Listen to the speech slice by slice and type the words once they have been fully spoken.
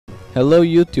Hello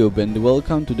YouTube and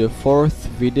welcome to the fourth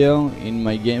video in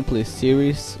my gameplay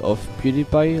series of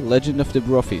PewDiePie Legend of the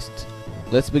Brofist.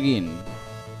 Let's begin.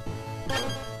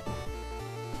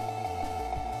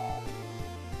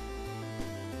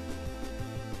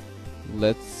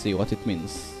 Let's see what it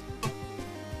means.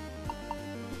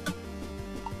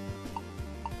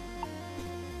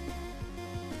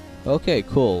 Okay,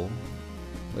 cool.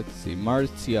 Let's see.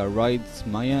 Marcia rides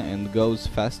Maya and goes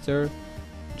faster,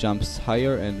 jumps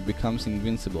higher and becomes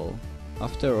invincible.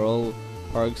 After all,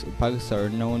 pugs are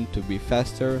known to be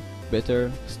faster,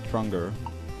 better, stronger.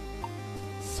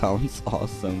 Sounds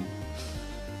awesome.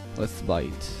 Let's buy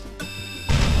it.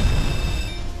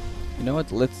 You know what?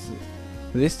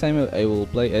 This time I will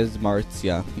play as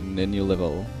Marcia in the new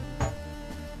level.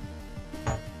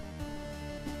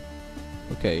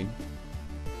 Okay.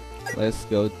 Let's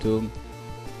go to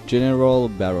General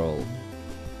Barrel.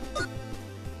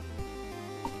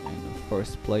 And of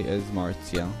course play as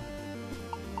Marcia.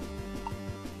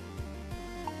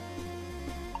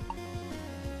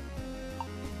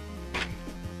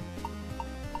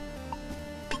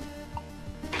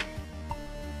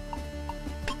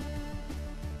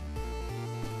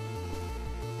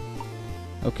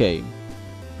 Okay.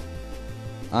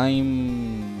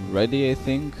 I'm ready, I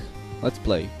think. Let's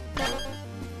play.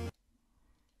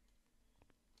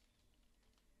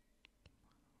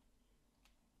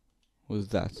 Who's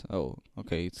that? Oh,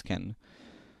 okay, it's Ken.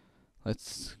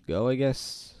 Let's go, I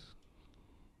guess.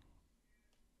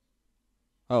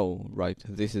 Oh, right,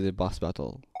 this is a boss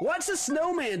battle. What's a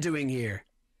snowman doing here?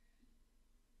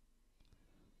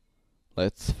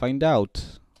 Let's find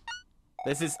out.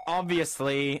 This is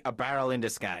obviously a barrel in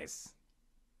disguise.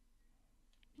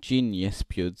 Genius,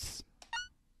 Pewds.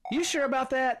 You sure about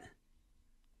that?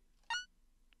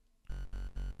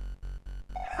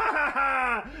 Ha ha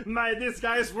ha! My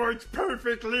disguise worked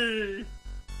perfectly!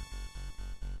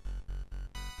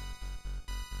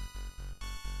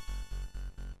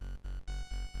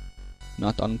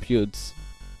 Not on Pewds.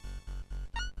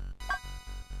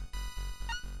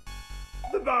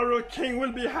 The Barrel King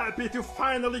will be happy to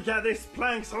finally get his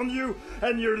planks on you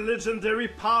and your legendary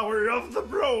power of the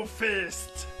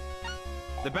Brofist!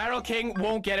 The Barrel King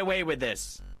won't get away with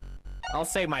this. I'll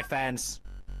save my fans.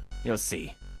 You'll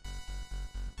see.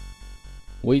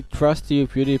 We trust you,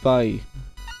 PewDiePie.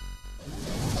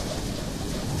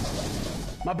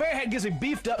 My bear head gives me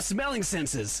beefed up smelling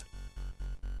senses.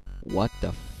 What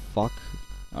the fuck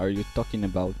are you talking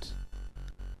about?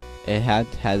 A hat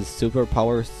has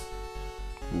superpowers?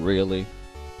 Really?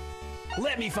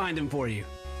 Let me find him for you.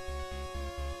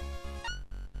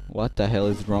 What the hell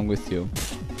is wrong with you?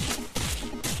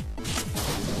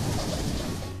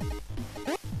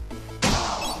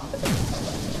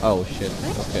 Oh shit,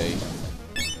 okay.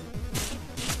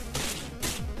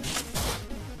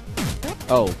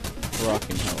 Oh,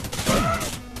 rocking hell.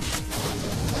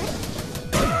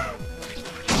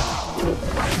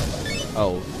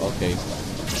 Oh, okay.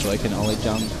 So I can only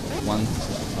jump once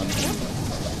on him.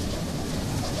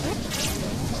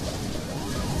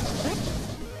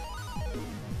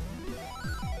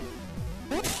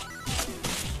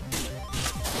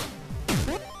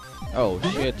 Oh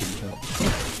shit.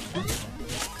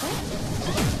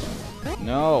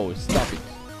 No, stop it.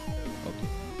 Okay.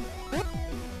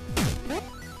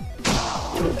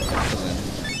 Excellent.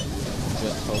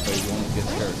 Just hope I won't get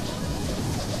hurt.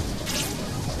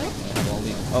 I have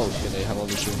only... Oh shit, I have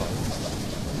only 2 hearts.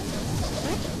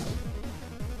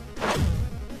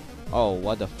 Oh,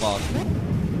 what the fuck?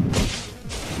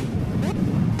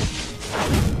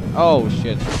 Oh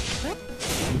shit.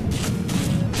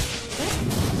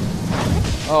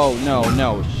 Oh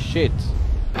no, shit.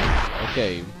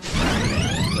 Okay.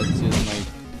 Let's use my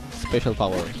special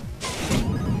power.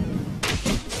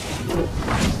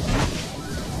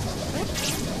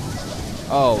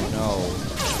 Oh no.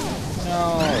 No.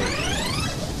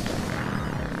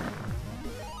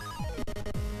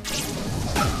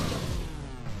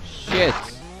 Shit.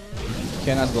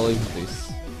 Cannot believe this.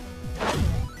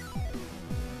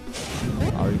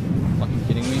 Are you fucking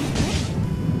kidding me?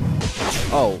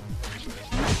 Oh.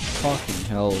 Fucking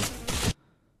hell.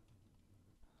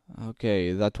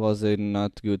 Okay, that was a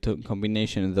not good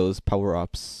combination, those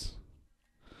power-ups.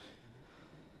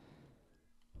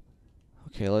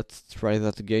 Okay, let's try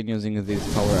that again using these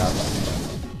power-ups.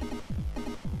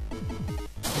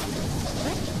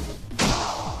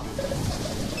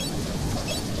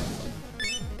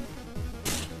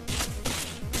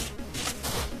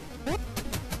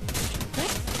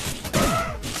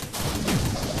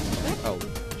 Oh,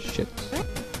 shit.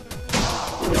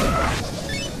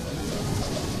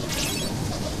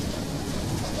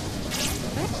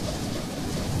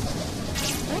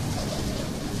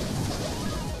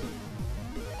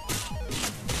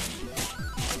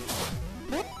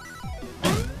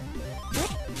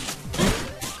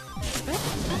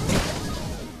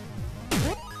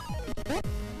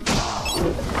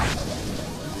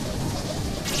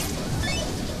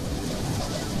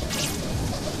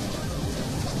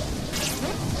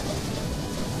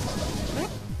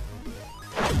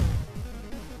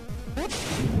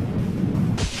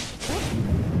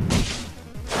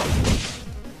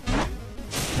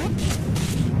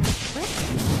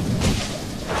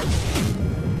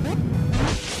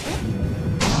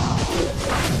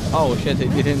 Oh shit, I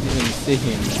didn't even see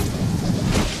him.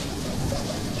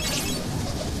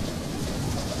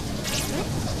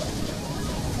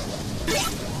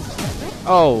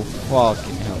 Oh,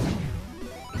 fucking hell.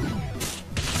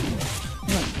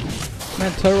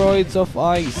 Meteoroids of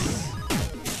ice.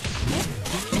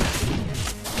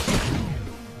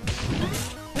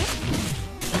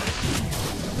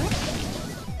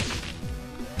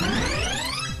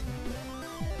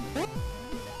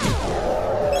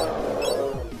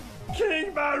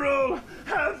 King Barrel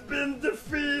has been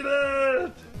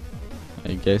defeated!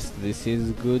 I guess this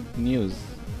is good news.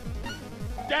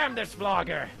 Damn this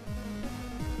vlogger!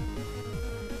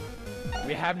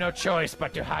 We have no choice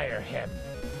but to hire him.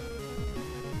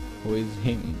 Who is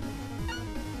him?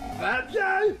 That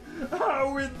guy?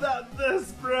 Are we that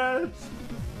desperate?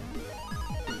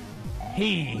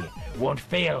 He won't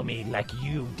fail me like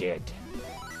you did.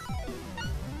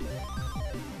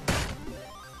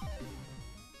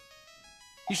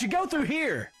 You should go through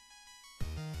here.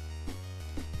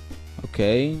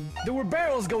 Okay. There were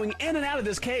barrels going in and out of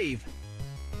this cave.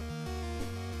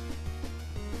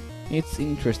 It's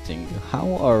interesting.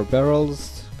 How are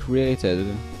barrels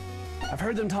created? I've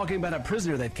heard them talking about a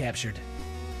prisoner they've captured.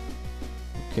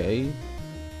 Okay.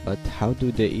 But how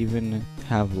do they even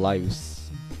have lives?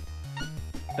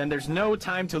 Then there's no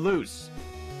time to lose.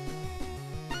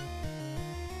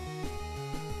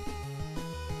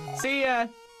 See ya!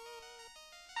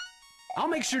 I'll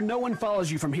make sure no one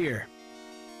follows you from here.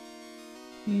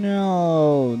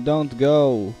 No, don't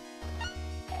go.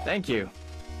 Thank you.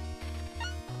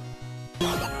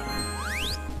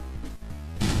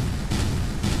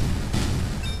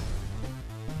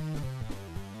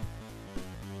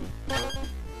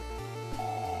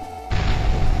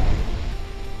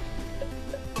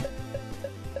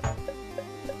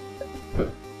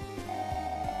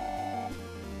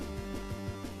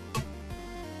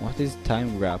 What is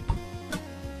time wrap?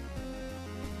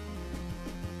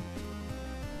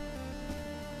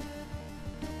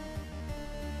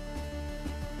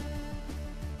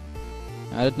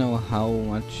 I don't know how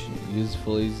much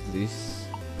useful is this.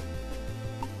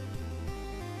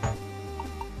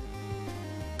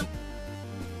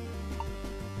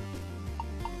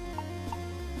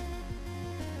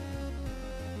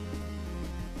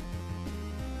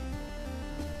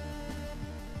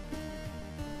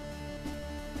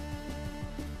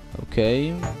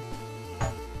 Okay.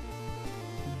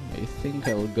 I think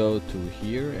I'll go to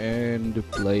here and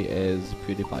play as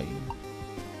PewDiePie.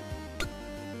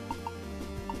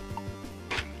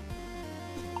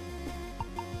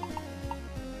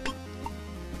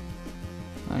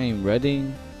 I'm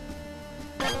ready.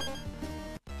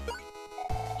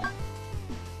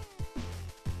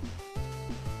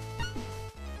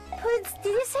 Hoods,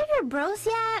 did you save your bros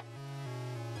yet?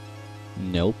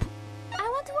 Nope. I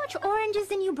want to watch Orange is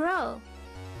the New Bro.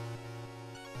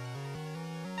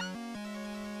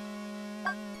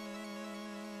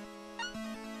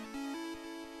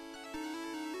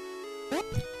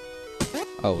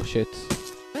 Oh shit.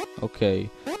 Okay.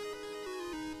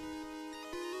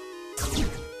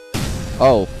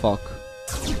 Oh fuck.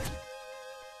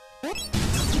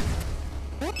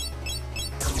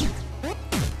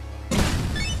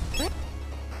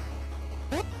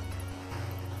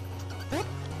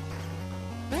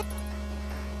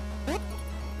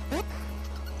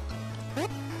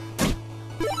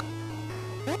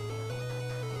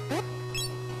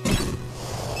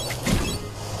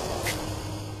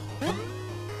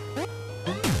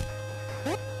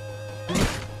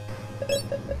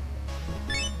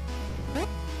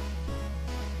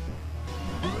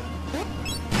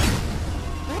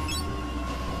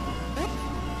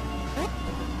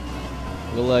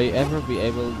 Will I ever be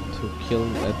able to kill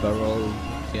a barrel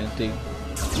TNT?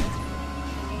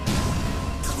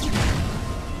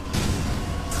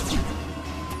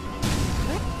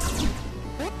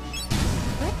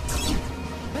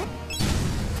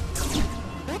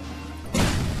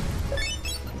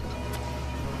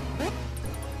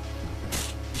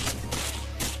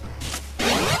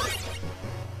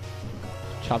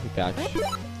 Choppy patch.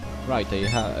 Right,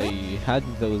 I had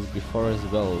those before as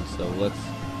well, so let's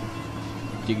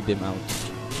dig them out.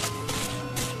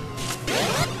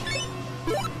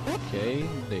 Okay,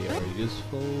 they are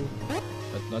useful,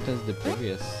 but not as the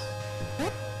previous.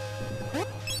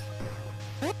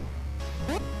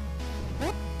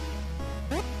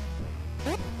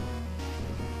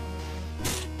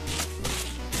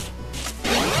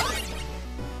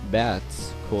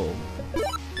 Bats, cool.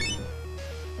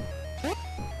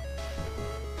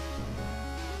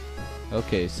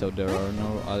 Okay, so there are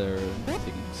no other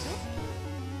things.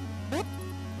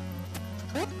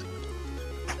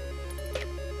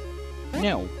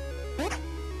 No.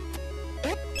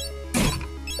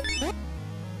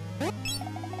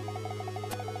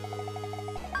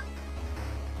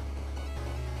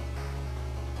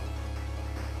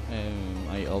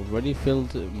 I already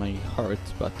filled my heart,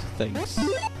 but thanks.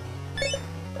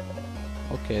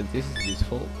 Okay, this is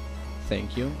useful.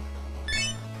 Thank you.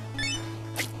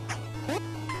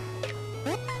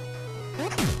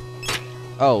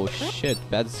 Oh shit,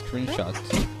 bad screenshot.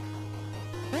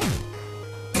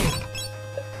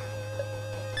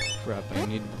 Crap, I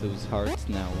need those hearts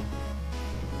now.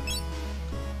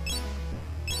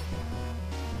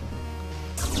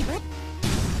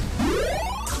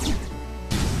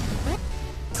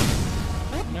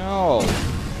 No!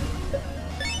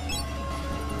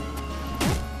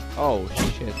 Oh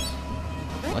shit.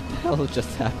 What the hell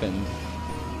just happened?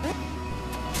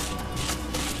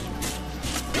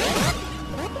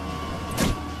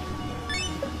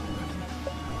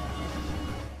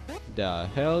 The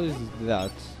hell is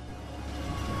that?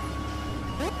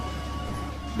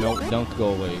 No, don't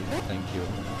go away. Thank you.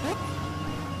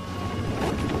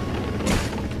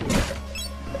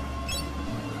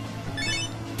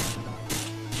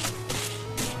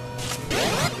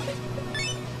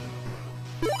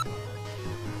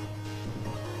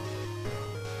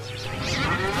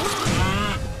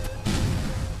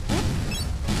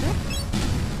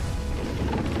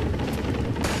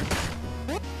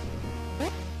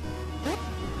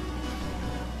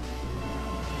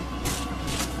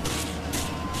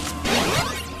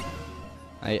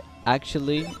 I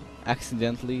actually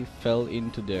accidentally fell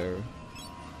into there.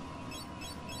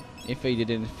 If I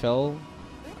didn't fall,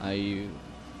 I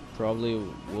probably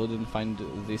wouldn't find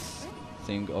this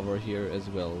thing over here as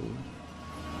well.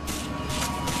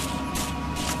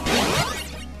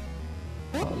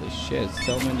 Holy shit,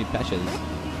 so many patches.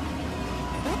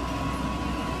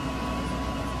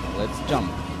 Let's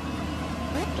jump.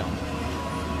 Jump.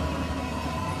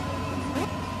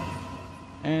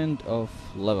 End of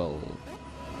level.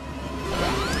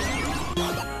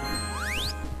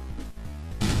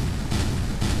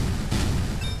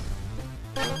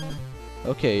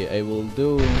 Okay, I will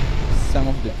do some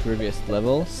of the previous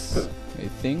levels, I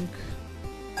think.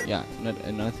 Yeah,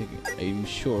 nothing, I'm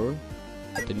sure,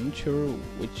 but I'm not sure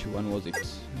which one was it.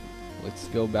 Let's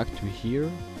go back to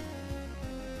here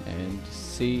and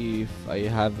see if I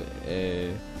have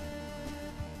a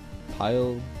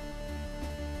pile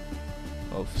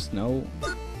of snow,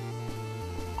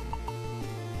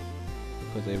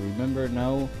 because I remember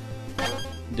now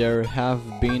there have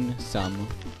been some.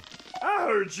 I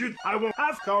heard you. I won't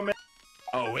have comment.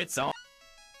 Oh, it's on.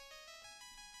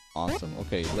 Awesome.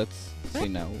 Okay, let's see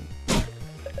now.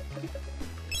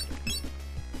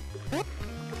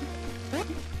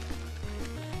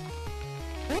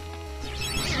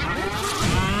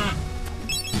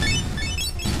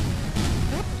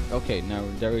 Okay, now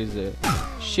there is a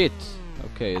shit.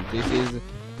 Okay, this is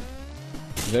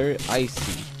very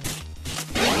icy,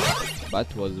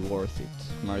 but was worth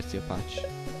it. Mercy patch.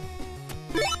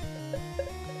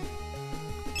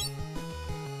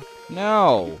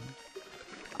 No!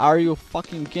 Are you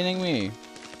fucking kidding me?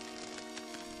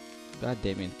 God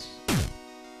damn it.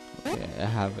 Okay, I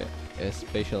have a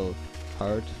special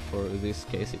heart for this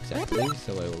case exactly,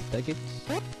 so I will take it.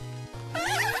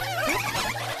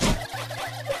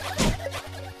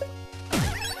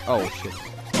 Oh shit.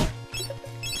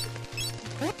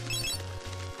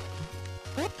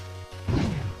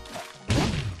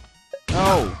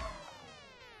 No!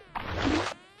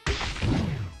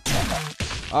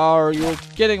 Are you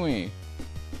kidding me?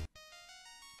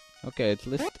 Okay, at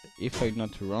least if I'm not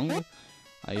wrong,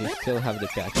 I still have the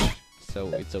patch, so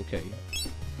it's okay.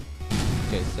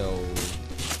 Okay, so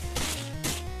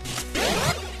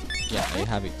yeah, I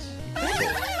have it.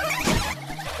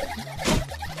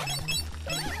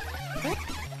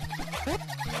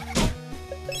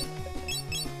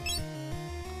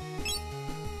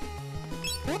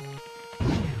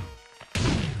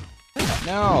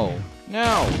 No!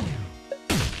 No!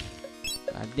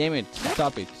 God damn it,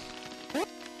 stop it.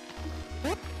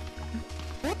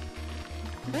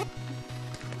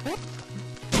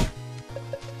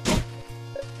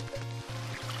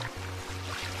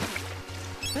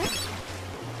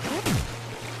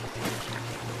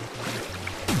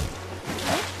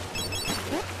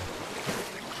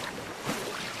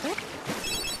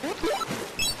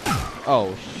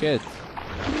 Oh shit.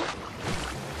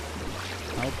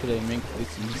 How could I make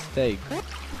this mistake?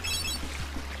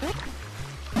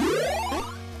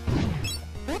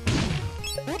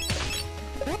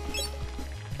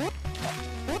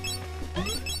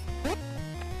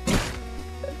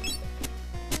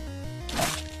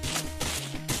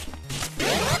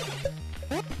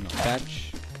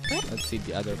 see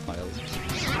the other file.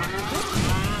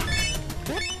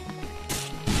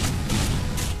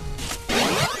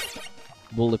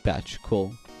 Bullet patch,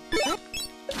 cool.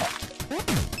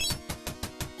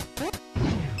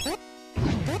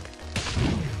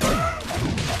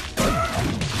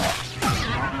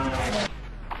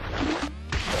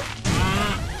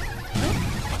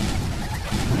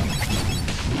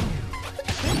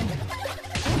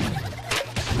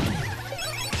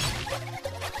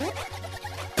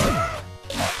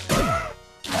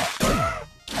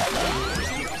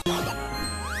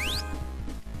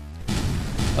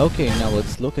 Okay, now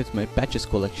let's look at my patches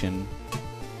collection.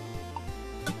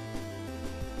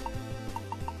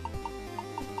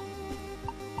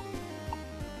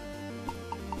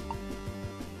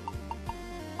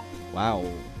 Wow.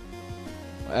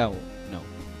 Well, no.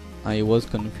 I was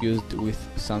confused with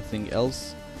something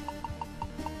else.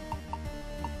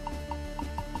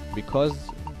 Because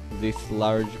this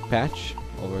large patch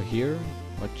over here,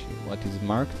 what is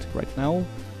marked right now,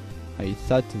 I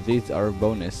thought these are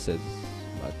bonuses,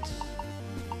 but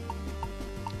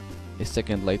a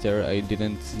second later I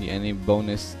didn't see any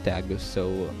bonus tag,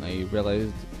 so I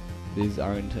realized these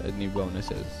aren't any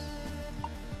bonuses.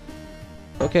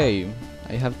 Okay,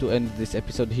 I have to end this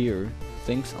episode here.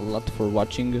 Thanks a lot for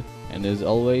watching, and as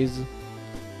always,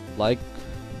 like,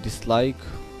 dislike,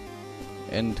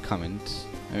 and comment.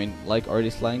 I mean, like or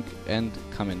dislike and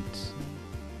comment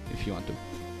if you want to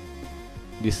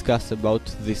discuss about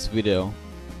this video.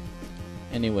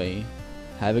 Anyway,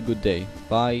 have a good day.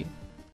 Bye.